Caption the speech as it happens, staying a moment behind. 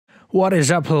What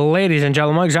is up, ladies and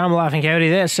gentlemen? I'm Laughing Coyote.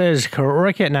 This is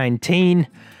Cricket 19.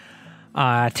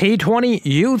 T20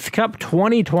 Youth Cup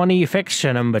 2020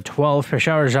 fixture number 12.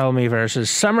 Peshawar Zalmi versus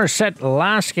Somerset.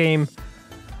 Last game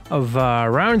of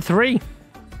round 3.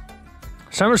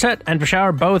 Somerset and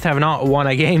Peshawar both have not won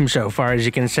a game so far, as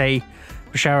you can see.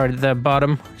 Peshawar at the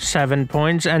bottom, 7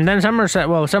 points. And then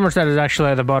Somerset is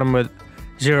actually at the bottom with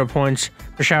 0 points.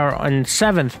 Peshawar in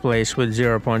 7th place with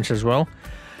 0 points as well.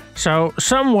 So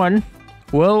someone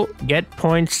will get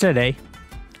points today.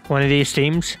 One of these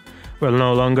teams will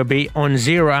no longer be on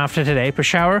 0 after today.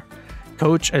 Peshawar,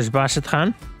 coach is Basit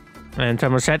Khan, and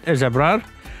Somerset is Abrar.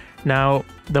 Now,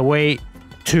 the way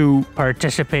to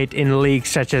participate in leagues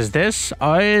such as this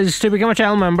is to become a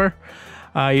channel member.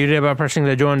 You do it by pressing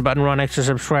the join button, right next to the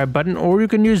subscribe button, or you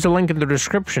can use the link in the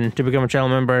description to become a channel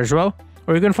member as well.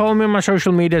 Or you can follow me on my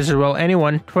social medias as well.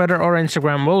 Anyone, Twitter or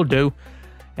Instagram will do.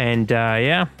 And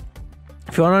yeah,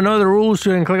 if you want to know the rules,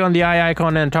 you can click on the eye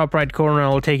icon in the top right corner and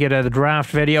it'll take you to the draft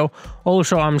video.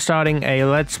 Also, I'm starting a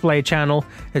Let's Play channel.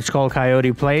 It's called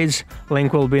Coyote Plays.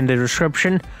 Link will be in the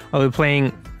description. I'll be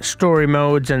playing story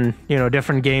modes and,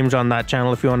 different games on that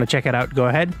channel. If you want to check it out, go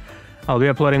ahead. I'll be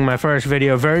uploading my first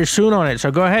video very soon on it,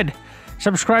 so go ahead.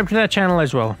 Subscribe to that channel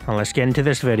as well. Now let's get into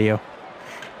this video.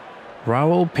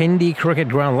 Rawalpindi Cricket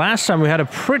Ground. Last time we had a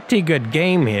pretty good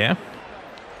game here.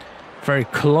 Very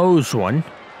close one.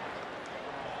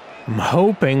 I'm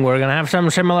hoping we're going to have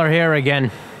something similar here again.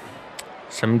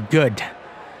 Some good.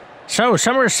 So,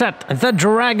 Somerset, the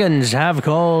Dragons have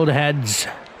called heads.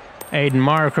 Aidan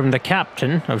Markham, the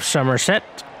captain of Somerset.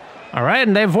 Alright,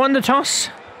 and they've won the toss.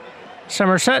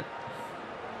 Somerset.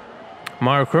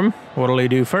 Markham, what'll he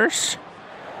do first?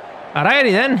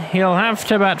 Alrighty then, he'll have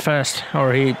to bat first.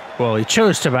 Or he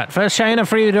chose to bat first. Shaheen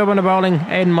free to open the bowling.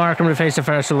 Aidan Markham to face the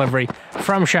first delivery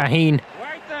from Shaheen.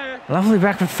 Lovely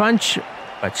back with punch,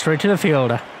 but straight to the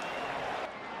fielder.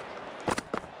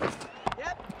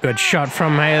 Good shot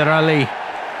from Haider Ali.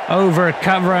 Over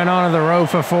cover and onto the row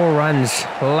for 4 runs.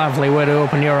 Lovely way to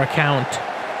open your account.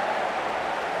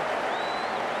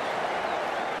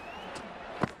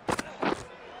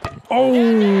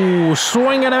 Oh,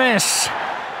 swing and a miss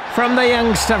from the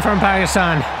youngster from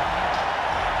Pakistan.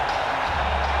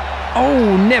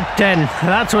 Oh, nipped in.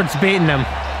 That's what's beating him.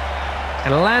 It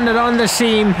landed on the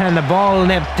seam and the ball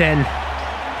nipped in.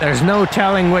 There's no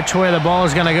telling which way the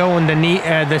ball's going to go when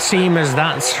the seam is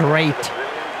that straight.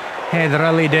 Haider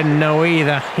Ali didn't know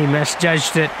either. He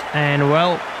misjudged it, and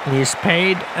well, he's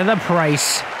paid the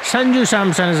price. Sanju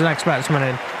Samson is the next batsman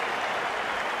in.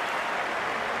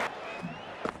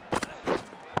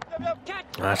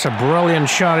 That's a brilliant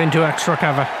shot into extra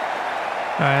cover.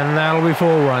 And that'll be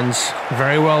 4 runs.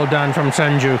 Very well done from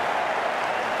Sanju.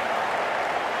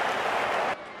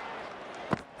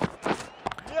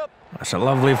 That's a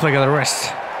lovely flick of the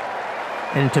wrist.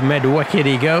 Into mid-wicket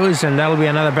he goes, and that'll be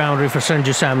another boundary for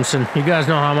Sanju Samson. You guys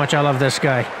know how much I love this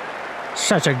guy.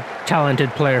 Such a talented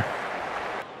player.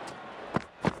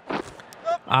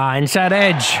 Inside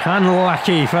edge.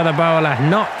 Unlucky for the bowler.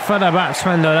 Not for the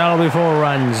batsman, though. That'll be 4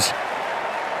 runs.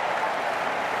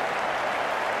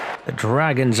 The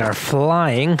Dragons are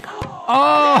flying.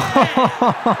 Oh!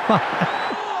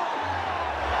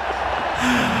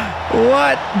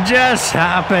 What just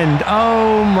happened?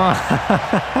 Oh my.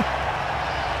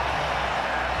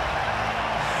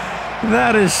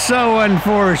 That is so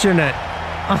unfortunate.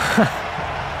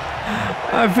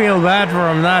 I feel bad for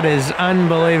him. That is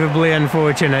unbelievably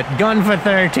unfortunate. Gone for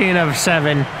 13 of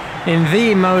 7 in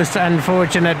the most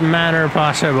unfortunate manner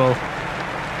possible.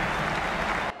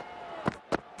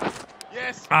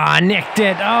 Nicked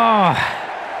it. Oh.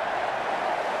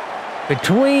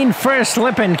 Between first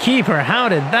slip and keeper. How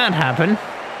did that happen?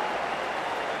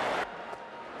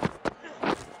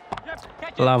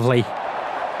 Lovely.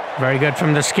 Very good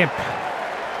from the skip.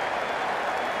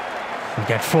 We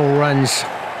get 4 runs.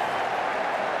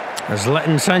 I was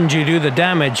letting Sanju do the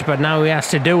damage, but now he has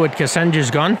to do it because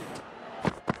Sanju's gone.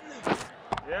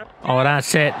 Oh,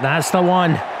 that's it. That's the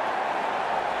one.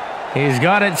 He's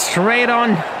got it straight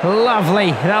on.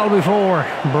 Lovely. That'll be 4.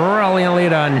 Brilliantly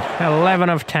done. 11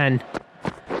 of 10.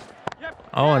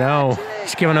 Oh no.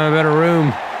 He's giving him a bit of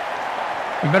room.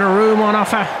 A bit of room on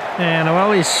offer. And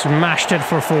well, he smashed it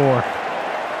for 4.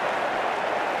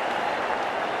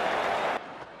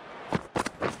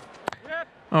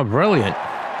 Oh, brilliant.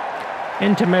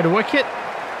 Into mid-wicket.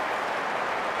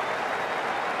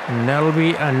 And that'll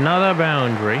be another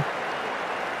boundary.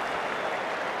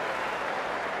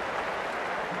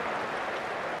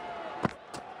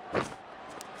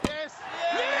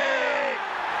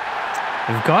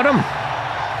 We've got him.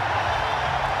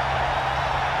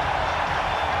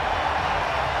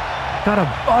 got a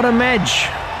bottom edge.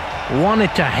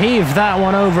 Wanted to heave that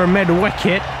one over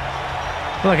mid-wicket.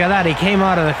 Look at that, he came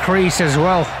out of the crease as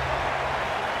well.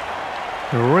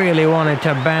 Really wanted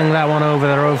to bang that one over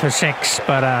the row for 6,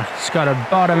 but it's got a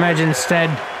bottom edge instead.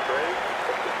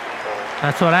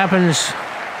 That's what happens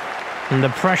when the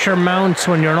pressure mounts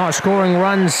when you're not scoring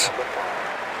runs.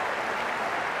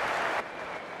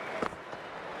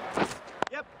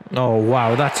 Oh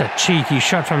wow, that's a cheeky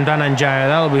shot from Dhananjaya.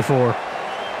 That'll be 4.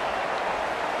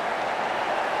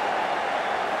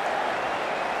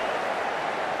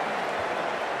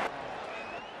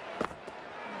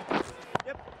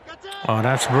 Oh,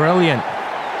 that's brilliant.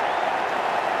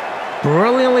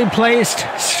 Brilliantly placed,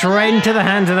 straight into the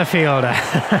hands of the fielder.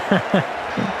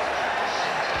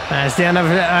 That's the end of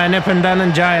Nipan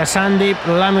Dhananjaya. Sandeep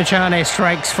Lamuchane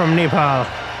strikes from Nepal.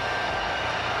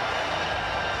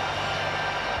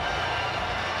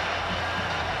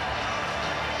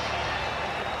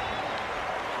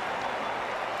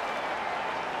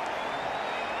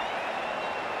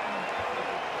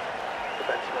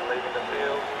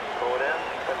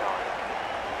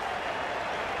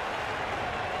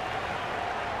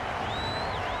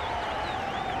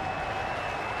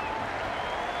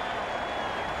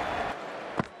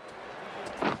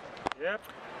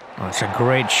 That's a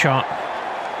great shot.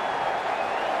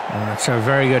 That's a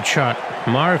very good shot.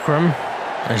 Markram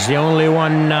is the only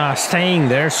one staying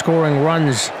there, scoring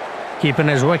runs, keeping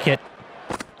his wicket.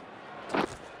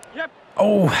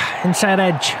 Oh, inside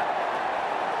edge.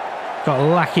 Got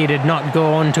lucky, did not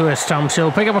go onto his stumps.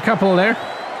 He'll pick up a couple there.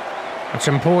 That's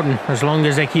important, as long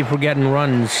as they keep getting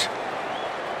runs.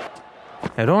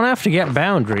 They don't have to get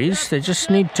boundaries, they just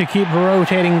need to keep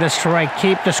rotating the strike,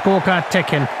 keep the scorecard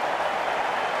ticking.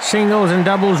 Singles and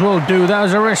doubles will do. That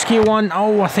was a risky one.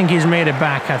 Oh, I think he's made it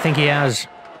back. I think he has.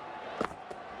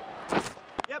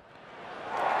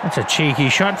 That's a cheeky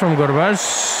shot from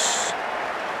Gurbaz.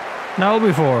 That'll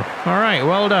be 4. All right,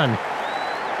 well done.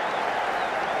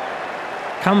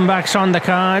 Comebacks on the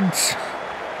cards.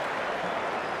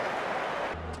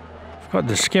 Got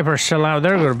the skipper still out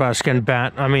there. Gurbaz can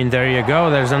bat. I mean, there you go.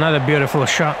 There's another beautiful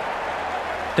shot.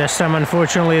 This time,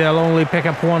 unfortunately, they'll only pick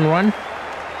up 1 run.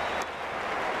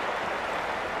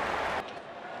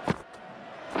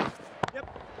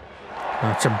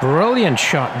 That's a brilliant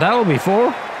shot. That'll be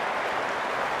 4.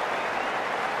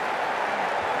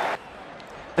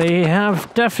 They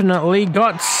have definitely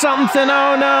got something.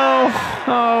 Oh no!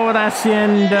 Oh, that's the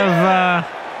end of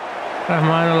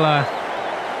Rahmanullah.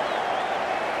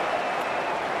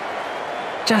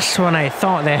 Just when I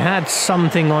thought they had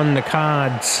something on the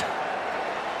cards.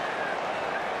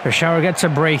 Peshawar gets a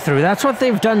breakthrough. That's what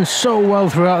they've done so well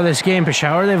throughout this game,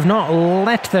 Peshawar. They've not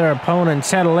let their opponent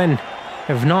settle in.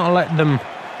 They've not let them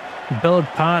build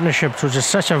partnerships, which is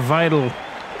such a vital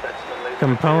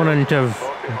component of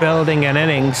building an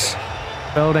innings.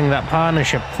 Building that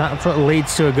partnership. That's what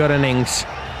leads to a good innings.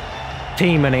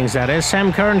 Team innings, that is.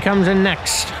 Sam Curran comes in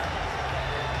next.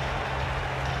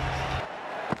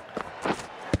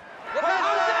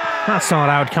 That's not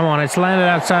out. Come on, it's landed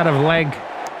outside of leg.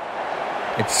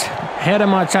 It's hit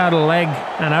him outside of leg,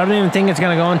 and I don't even think it's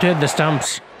going to go into the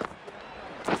stumps.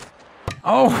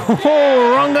 Oh,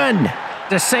 wrong gun!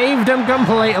 Deceived him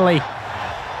completely.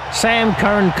 Sam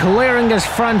Curran clearing his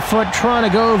front foot, trying to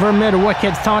go over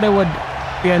mid-wicket. Thought it would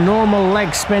be a normal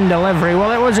leg spin delivery.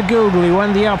 Well, it was a googly.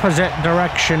 Went the opposite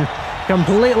direction.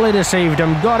 Completely deceived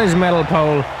him. Got his middle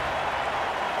pole.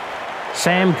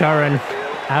 Sam Curran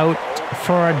out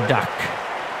for a duck.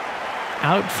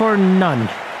 Out for none.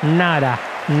 Nada.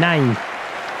 9.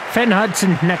 Finn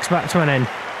Hudson, next batsman in.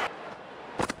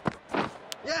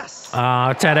 Yes!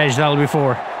 Outside edge, that'll be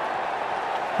 4.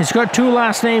 He's got 2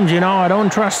 last names, you know, I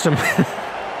don't trust him.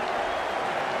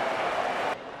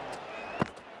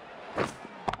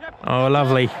 Oh,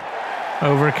 lovely.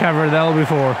 Over cover, that'll be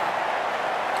 4.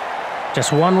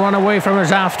 Just 1 run away from his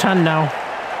half-ton now.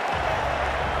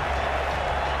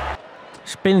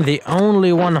 He's been the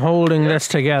only one holding this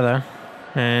together.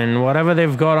 And whatever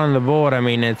they've got on the board, I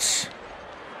mean, it's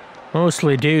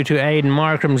mostly due to Aiden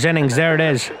Markram's innings. There it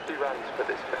is.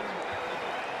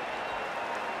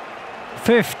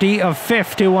 50 of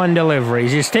 51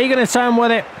 deliveries. He's taking his time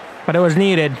with it, but it was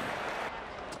needed.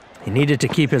 He needed to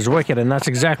keep his wicket, and that's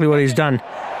exactly what he's done.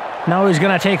 Now he's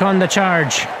going to take on the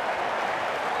charge.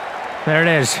 There it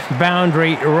is.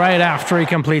 Boundary right after he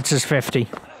completes his 50.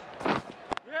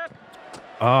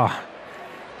 Oh.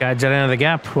 Guides it into the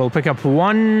gap. We'll pick up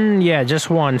 1. Yeah,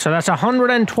 just 1. So that's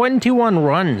 121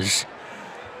 runs.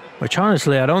 Which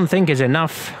honestly, I don't think is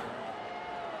enough.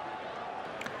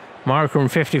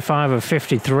 Markram 55 of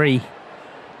 53.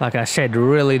 Like I said,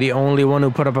 really the only one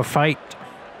who put up a fight.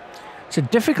 It's a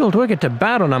difficult wicket to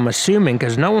bat on, I'm assuming,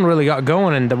 because no one really got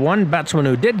going, and the one batsman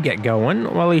who did get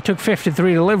going, well, he took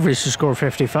 53 deliveries to score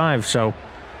 55, so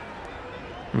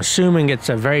I'm assuming it's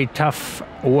a very tough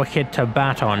wicket to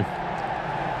bat on.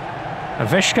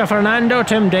 Avishka Fernando,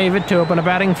 Tim David to open a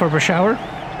batting for Peshawar,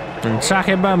 and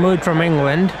Saqib Mahmood from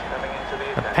England,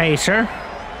 a pacer,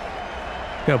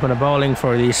 to open a bowling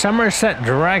for the Somerset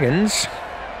Dragons.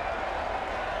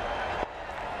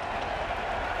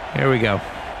 Here we go.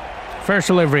 First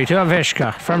delivery to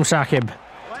Avishka from Saqib.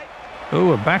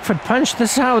 Ooh, a back foot punch.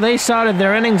 This is how they started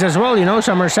their innings as well, you know,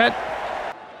 Somerset.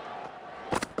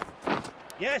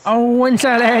 Yes. Oh,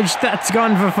 inside edge. That's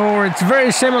gone for 4. It's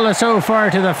very similar so far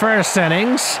to the first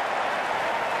innings.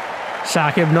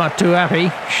 Saqib not too happy.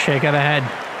 Shake of the head.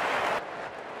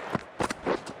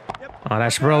 Oh,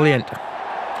 that's brilliant.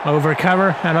 Over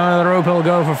cover and on the rope he'll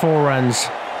go for 4 runs.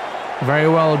 Very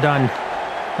well done,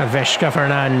 Avishka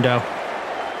Fernando.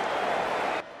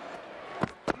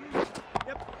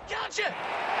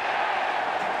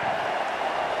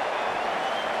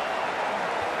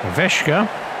 Avishka,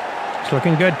 it's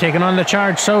looking good, taking on the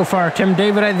charge so far. Tim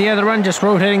David at the other end, just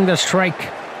rotating the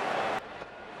strike.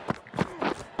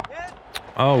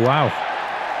 Oh, wow.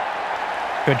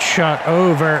 Good shot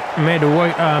over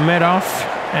mid-off,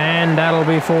 and that'll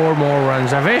be 4 more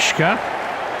runs. Avishka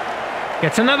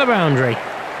gets another boundary.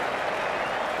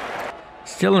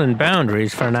 Still in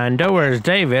boundaries, Fernando, whereas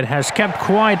David has kept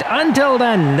quiet until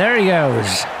then. There he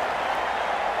goes.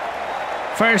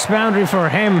 First boundary for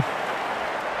him.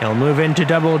 He'll move into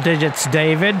double digits,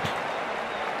 David.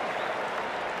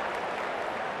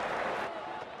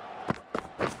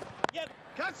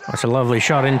 That's a lovely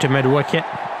shot into mid-wicket.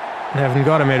 They haven't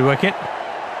got a mid-wicket.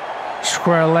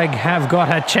 Square leg have got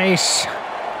a chase.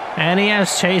 And he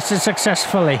has chased it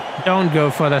successfully. Don't go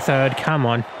for the third, come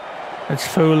on. It's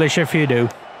foolish if you do.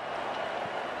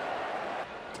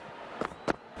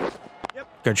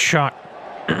 Good shot.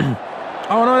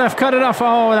 Oh no, they've cut it off.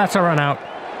 Oh, that's a run out.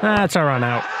 That's a run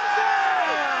out.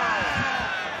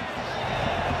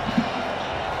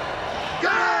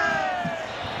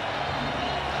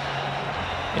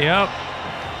 Yep.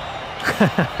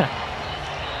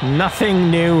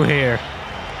 Nothing new here.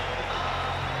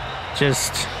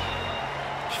 Just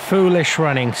foolish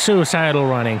running, suicidal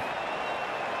running.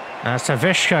 That's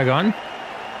Avishka gone.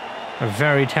 A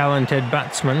very talented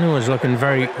batsman who was looking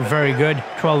very, very good.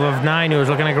 12 of 9, he was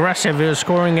looking aggressive. He was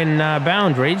scoring in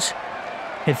boundaries.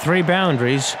 Hit 3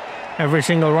 boundaries. Every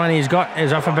single run he's got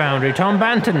is off a boundary. Tommy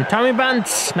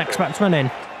Bants, next batsman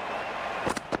in.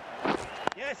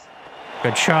 Yes.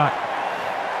 Good shot.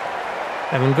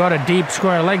 They haven't got a deep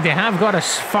square leg. They have got a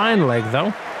fine leg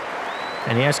though.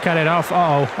 And he has cut it off.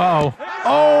 Uh-oh.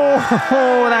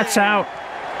 Oh, that's out.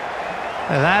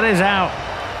 That is out.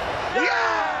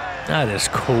 That is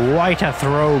quite a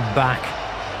throw back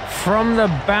from the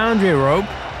boundary rope,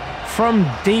 from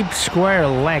deep square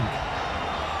leg.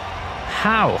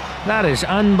 How? That is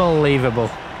unbelievable.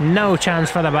 No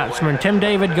chance for the batsman. Tim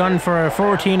David gone for a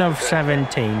 14 of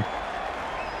 17.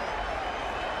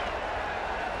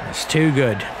 That's too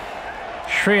good.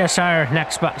 Shreyas Iyer,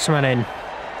 next batsman in.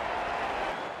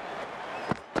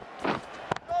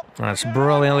 That's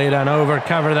brilliantly done. Over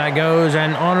cover that goes,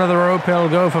 and onto the rope he'll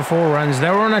go for 4 runs. They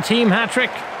were on a team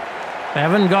hat-trick. They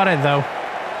haven't got it though.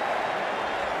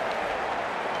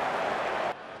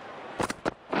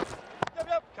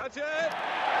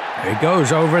 There he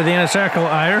goes over the inner circle,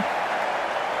 Iyer.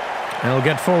 He'll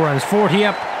get 4 runs. 40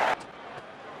 up.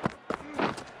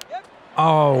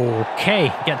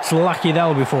 Okay, gets lucky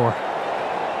there before.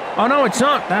 Oh no, it's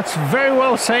not. That's very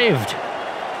well saved.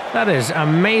 That is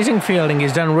amazing fielding.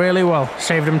 He's done really well.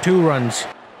 Saved him 2 runs.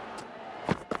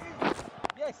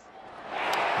 Yes.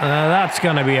 That's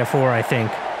going to be a 4, I think.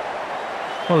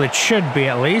 Well, it should be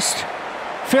at least.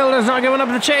 Fielder's not giving up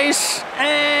the chase.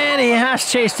 And he has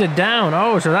chased it down.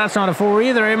 Oh, so that's not a 4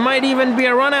 either. It might even be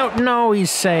a run out. No, he's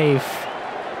safe.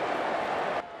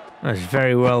 That's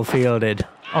very well fielded.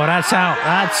 Oh, that's out.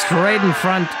 That's straight in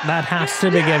front. That has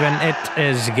to be given. It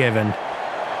is given.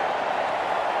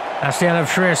 That's the end of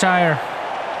Shreyas Iyer.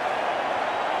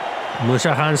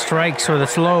 Musa Khan strikes with a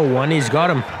slow one. He's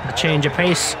got him. A change of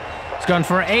pace. He's gone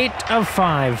for 8 of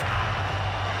 5.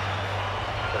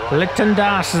 Lipton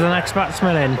Das is the next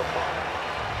batsman in.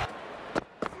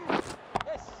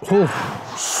 Oh,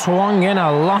 swung in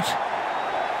a lot.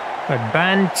 But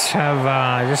Bants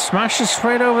have just smashed it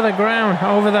straight over the ground.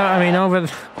 Over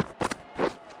the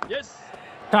yes.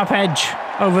 Top edge.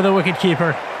 Over the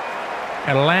wicketkeeper.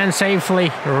 It'll land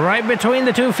safely right between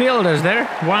the 2 fielders there.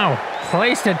 Wow.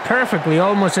 Placed it perfectly,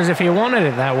 almost as if he wanted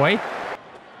it that way.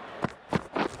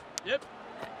 Yep.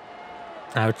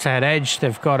 Outside edge,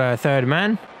 they've got a third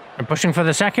man. They're pushing for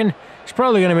the second. It's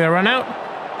probably going to be a run out.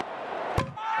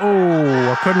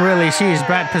 Oh, I couldn't really see his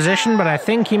bat position, but I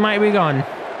think he might be gone.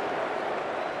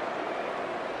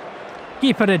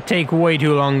 Keeper did take way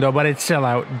too long though, but it's still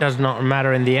out. Does not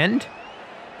matter in the end.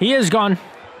 He is gone.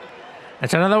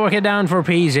 That's another wicket down for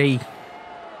PZ.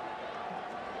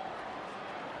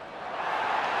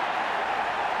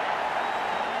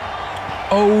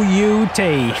 OUT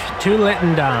to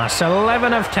Littendas,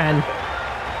 11 of 10.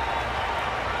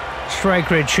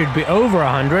 Strike rate should be over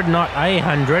 100, not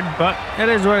 100, but it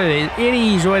is what it is. It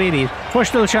is what it is.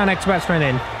 Push the Shah, next batsman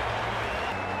in.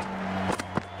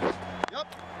 Yep.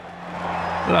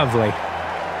 Lovely.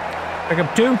 Pick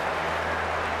up 2.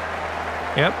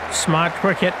 Yep, smart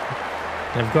cricket.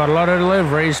 They've got a lot of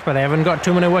deliveries, but they haven't got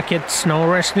too many wickets. No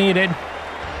risk needed.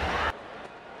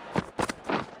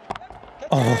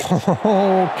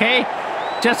 Oh, okay.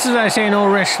 Just as I say, no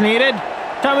risk needed.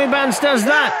 Tommy Bance does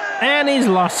that, and he's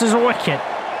lost his wicket.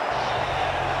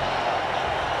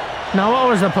 Now, what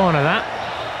was the point of that?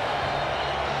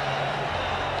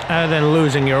 Other than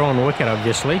losing your own wicket,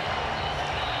 obviously.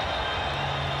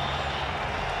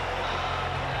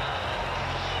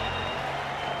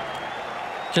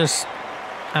 Just,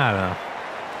 I don't know.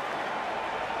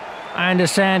 I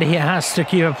understand he has to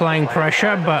keep applying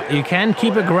pressure, but you can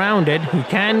keep it grounded. You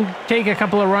can take a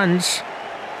couple of runs.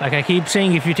 Like I keep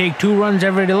saying, if you take 2 runs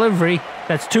every delivery,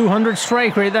 that's 200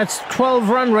 strike rate, that's 12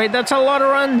 run rate, that's a lot of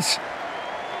runs.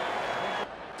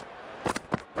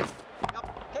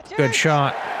 Good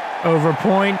shot. Over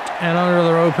point, and under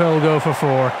the rope he'll go for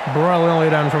 4.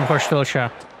 Brilliantly done from Khushtil Shah.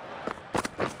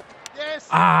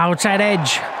 Ah, outside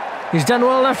edge. He's done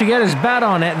well enough to get his bat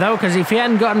on it, though, because if he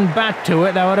hadn't gotten back to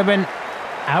it, that would have been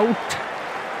out.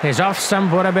 His off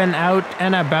stump would have been out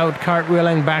and about,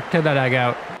 cartwheeling back to the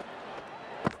dugout.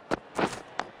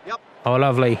 Yep. Oh,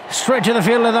 lovely. Straight to the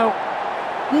fielder, though.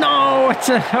 No, it's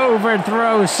an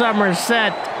overthrow,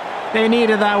 Somerset. They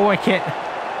needed that wicket.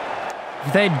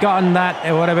 If they'd gotten that,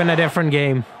 it would have been a different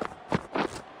game.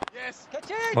 Yes.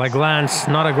 Like Lance,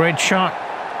 not a great shot.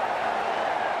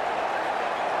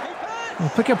 We'll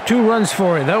pick up 2 runs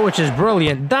for it, though, which is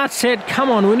brilliant. That's it.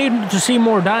 Come on, we need to see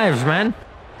more dives, man.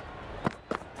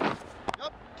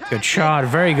 Good shot.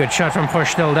 Very good shot from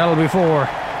Khushtil before.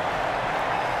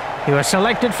 He was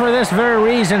selected for this very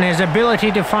reason, his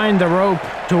ability to find the rope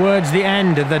towards the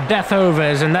end, the death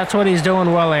overs, and that's what he's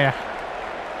doing well here.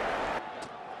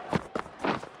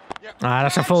 Ah,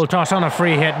 that's a full toss on a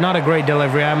free hit. Not a great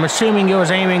delivery. I'm assuming he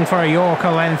was aiming for a Yorker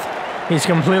length. He's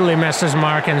completely missed his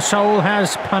mark, and Soul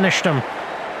has punished him.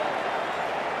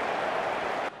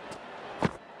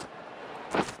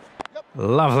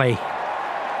 Lovely.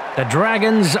 The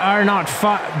Dragons are not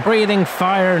breathing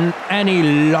fire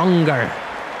any longer,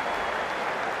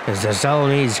 because the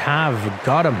Zalmis have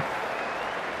got him.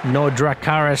 No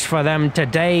Dracarys for them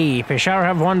today. Peshawar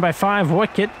have won by 5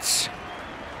 wickets.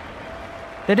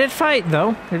 They did fight,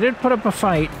 though. They did put up a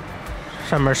fight.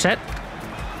 Somerset.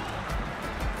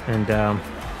 And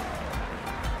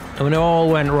when it all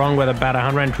went wrong with a bat,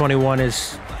 121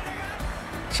 is...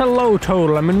 It's a low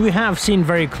total. I mean, we have seen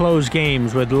very close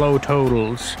games with low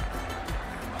totals.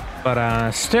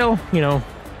 But still, you know,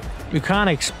 you can't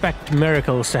expect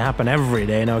miracles to happen every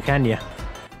day now, can you?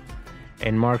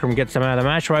 And Markram gets them out of the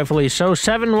match, rightfully so.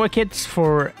 7 wickets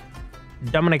for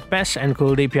Dominic Bess and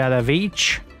Kuldeep Yadav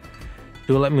each.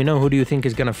 Do let me know who do you think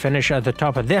is going to finish at the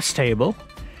top of this table.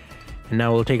 And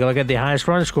now we'll take a look at the highest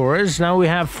run scorers. Now we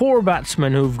have 4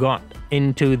 batsmen who've got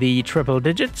into the triple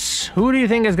digits. Who do you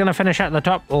think is going to finish at the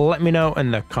top? Let me know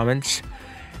in the comments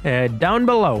down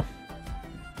below.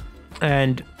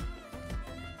 And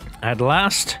at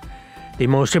last, the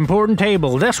most important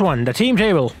table, this one, the team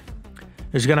table,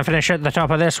 is going to finish at the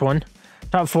top of this one.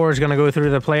 Top 4 is going to go through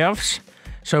the playoffs.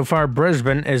 So far,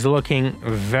 Brisbane is looking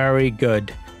very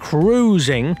good.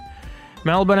 Cruising.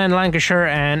 Melbourne and Lancashire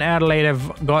and Adelaide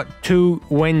have got 2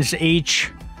 wins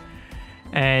each.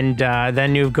 And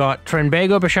then you've got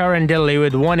Trinbago, Peshawar and Delhi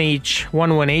with 1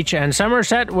 win each. And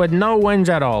Somerset with no wins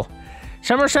at all.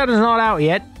 Somerset is not out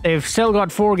yet. They've still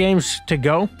got 4 games to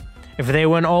go. If they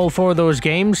win all 4 of those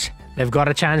games, they've got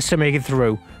a chance to make it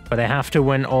through. But they have to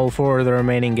win all 4 of the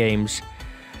remaining games.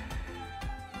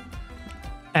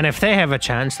 And if they have a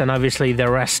chance, then obviously the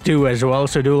rest do as well.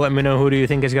 So do let me know who do you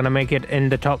think is going to make it in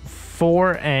the top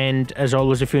 4. And as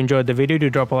always, if you enjoyed the video, do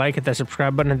drop a like, hit the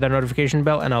subscribe button, hit the notification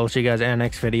bell, and I'll see you guys in the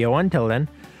next video. Until then,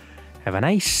 have a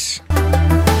nice